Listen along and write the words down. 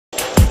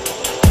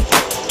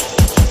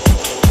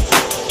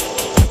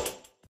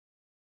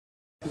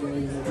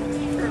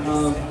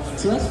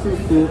So that's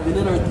pretty cool. And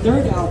then our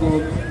third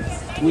album,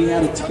 we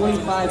had a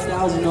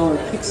 $25,000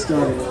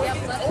 Kickstarter,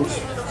 which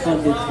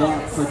funded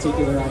that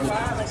particular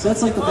album. So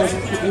that's like the best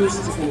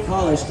produced and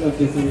polished of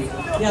the three.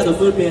 Yeah, the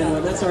Moon Man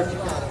one. That's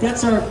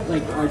our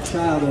like our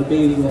child, our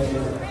baby right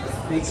now.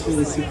 Thanks for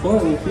the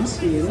support. We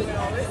appreciate it.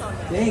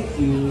 Thank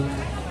you.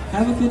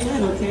 Have a good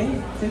night,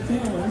 okay? Take care.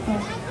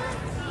 Bye.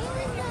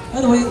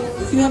 By the way,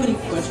 if you have any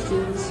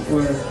questions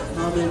or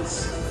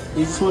comments,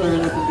 you just want to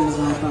run up and give us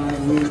a high five,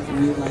 we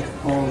like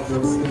all of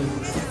those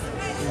things.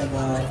 And I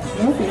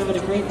hope you're having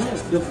a great night.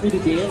 Feel free to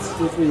dance,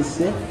 feel free to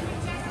sit,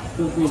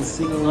 feel free to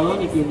sing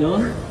along if you know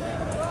it.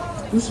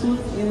 This one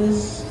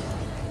is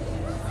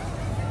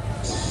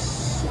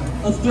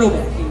a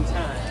throwback in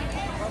time.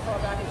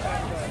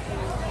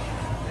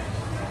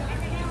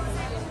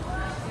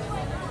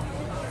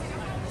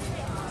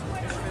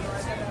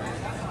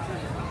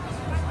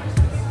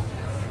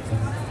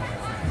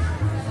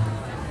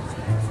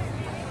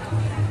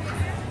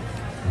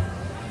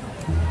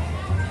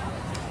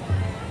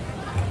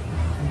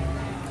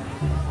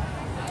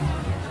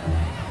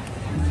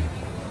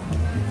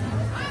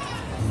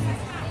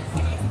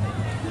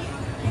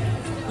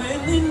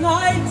 The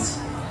night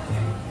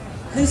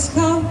has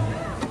come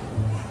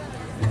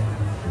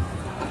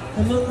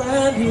and the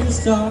land is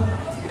dark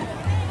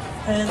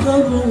and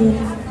the moon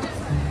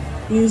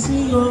is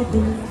the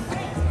only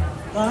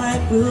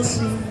light we'll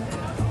see.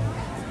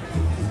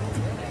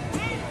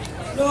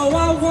 No,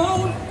 I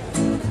won't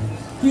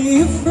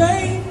be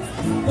afraid.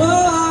 No,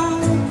 I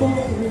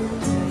won't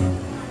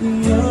be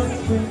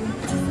afraid.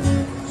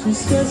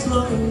 Just as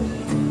long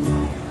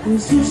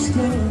as you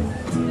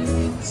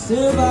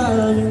stand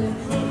by me.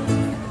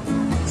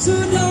 So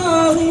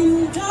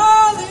darling,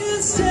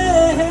 darling,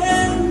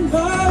 stand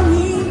by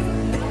me.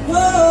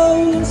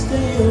 Oh,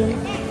 stand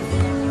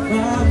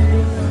by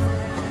me.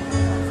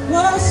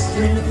 Oh,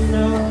 stand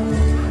now.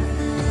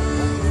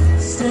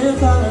 Stand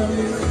by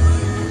me.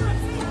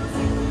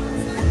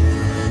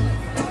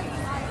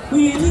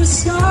 We the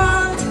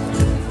sky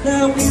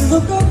that we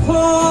look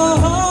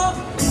upon,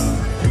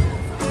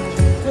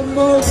 the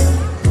moon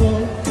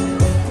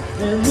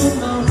and the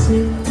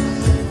mountains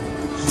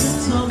should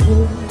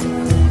tumble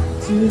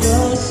to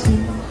the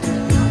sea.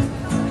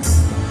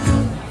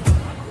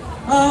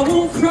 I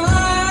won't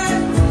cry,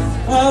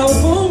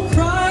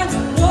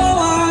 no,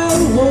 I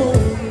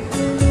won't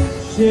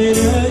shed a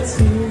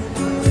tear,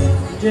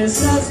 just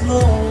as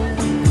long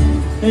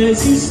as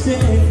you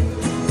stand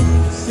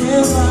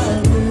by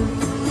me.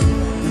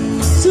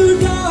 So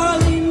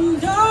darling,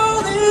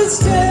 darling,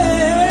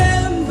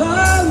 stand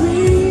by me.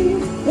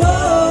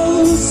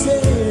 Oh,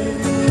 stand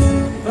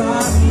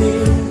by me.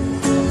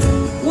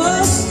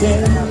 Oh,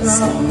 stand by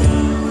me.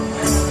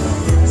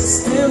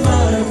 Stand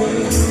by me,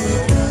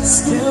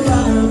 stand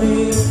by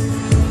me.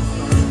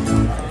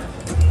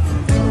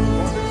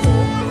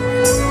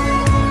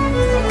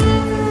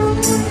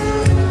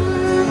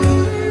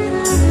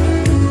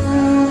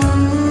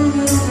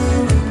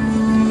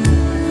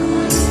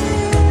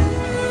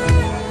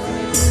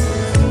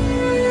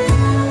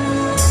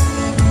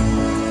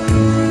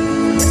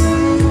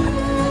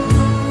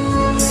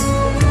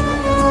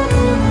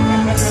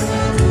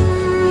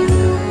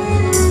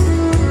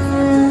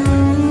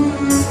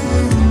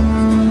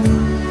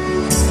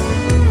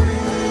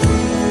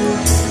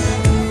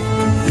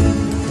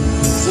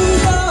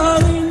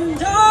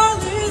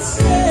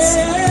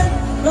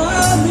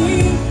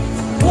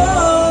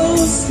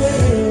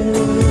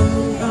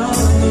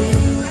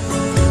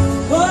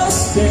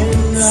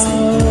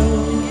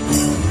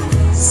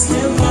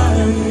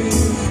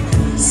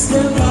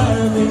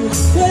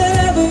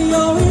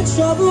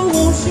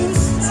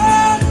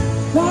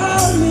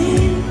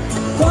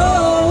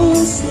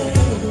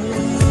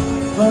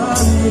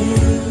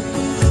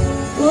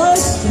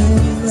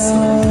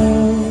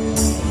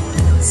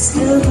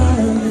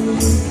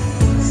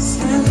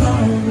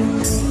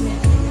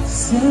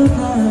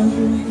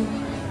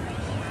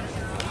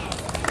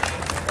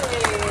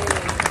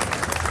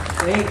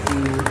 Thank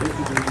you.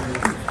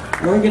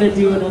 We're gonna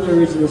do another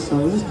original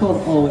song. This is called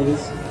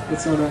Always.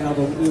 It's on our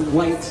album In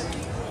White,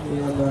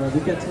 and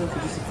we've got time for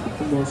just a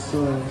couple more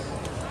songs.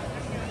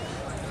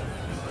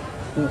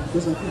 It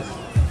goes like this.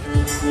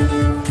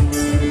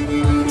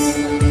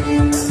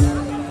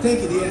 Thank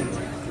you, the end.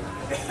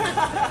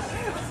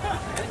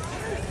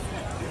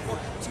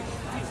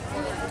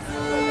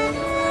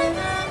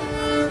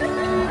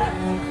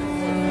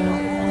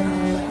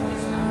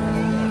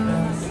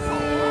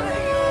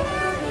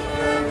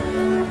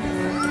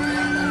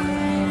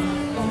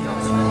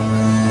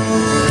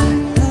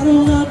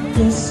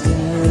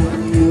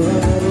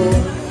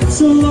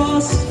 So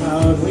lost,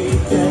 how'd we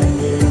get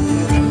here?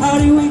 How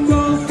do we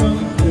go from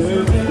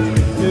perfect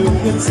to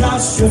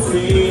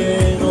catastrophe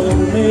in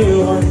only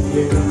 1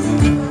 year?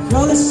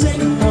 You're the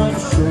same one,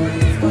 sure.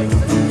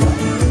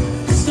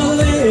 Just a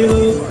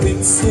little quick,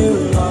 still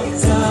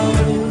locked down.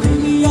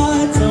 Maybe I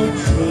don't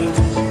change,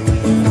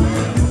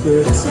 but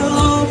it's how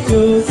long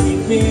you'll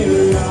keep me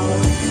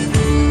around.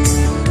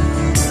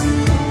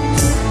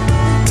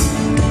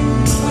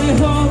 I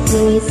hope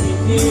you'll keep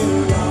me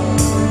around.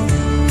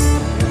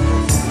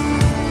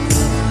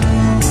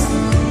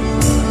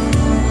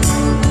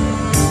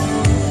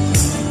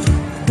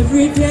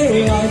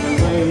 way I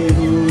played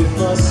you, it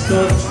must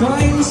have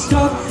tried to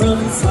stop from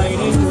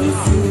fighting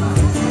with you.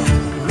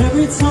 And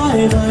every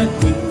time I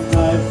think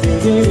I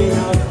figured it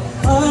out,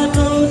 I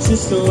know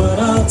just what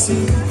I'll do.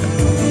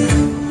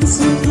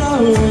 Some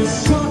flowers,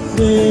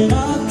 chocolate,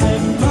 I'll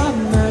make my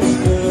match,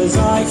 'cause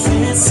I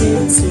can't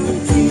seem to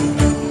keep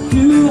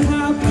you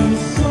happy.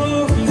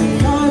 Sorry,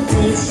 I've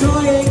been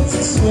trying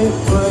to slip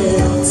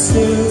right on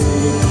to.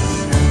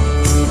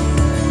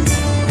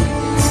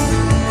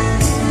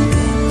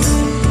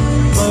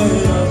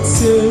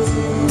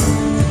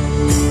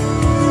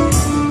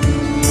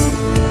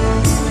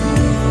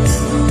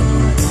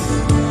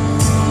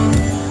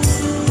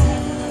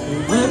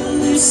 When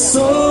this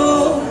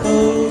soul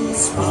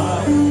goes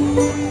by,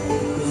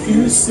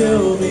 you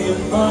still be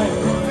my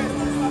one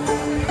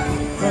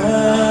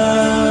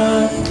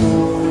and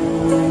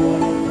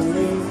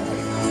only.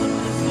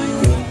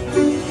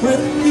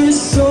 When this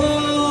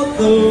soul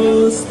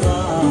goes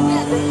by,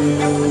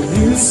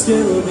 you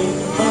still be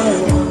my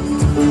one.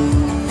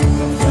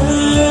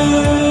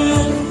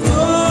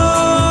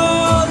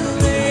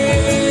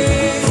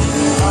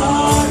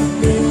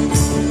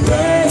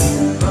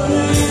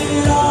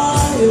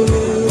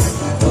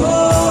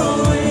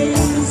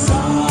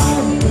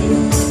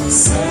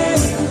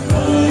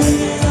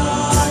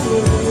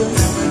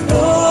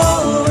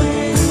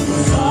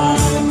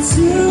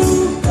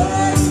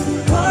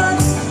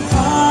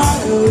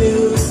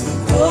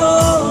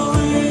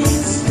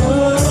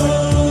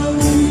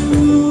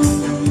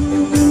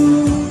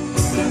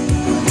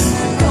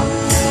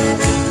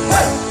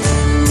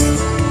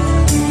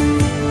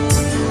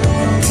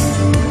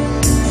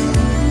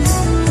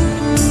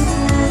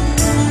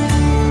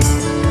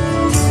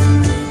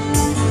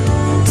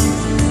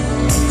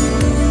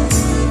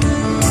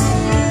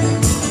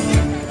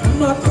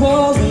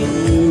 Calling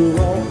you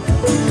home,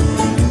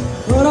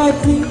 but I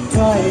think I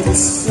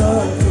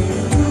deserve you.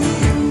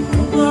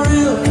 I'm not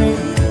real,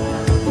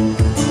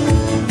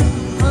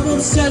 I'm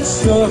upset,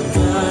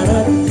 sure.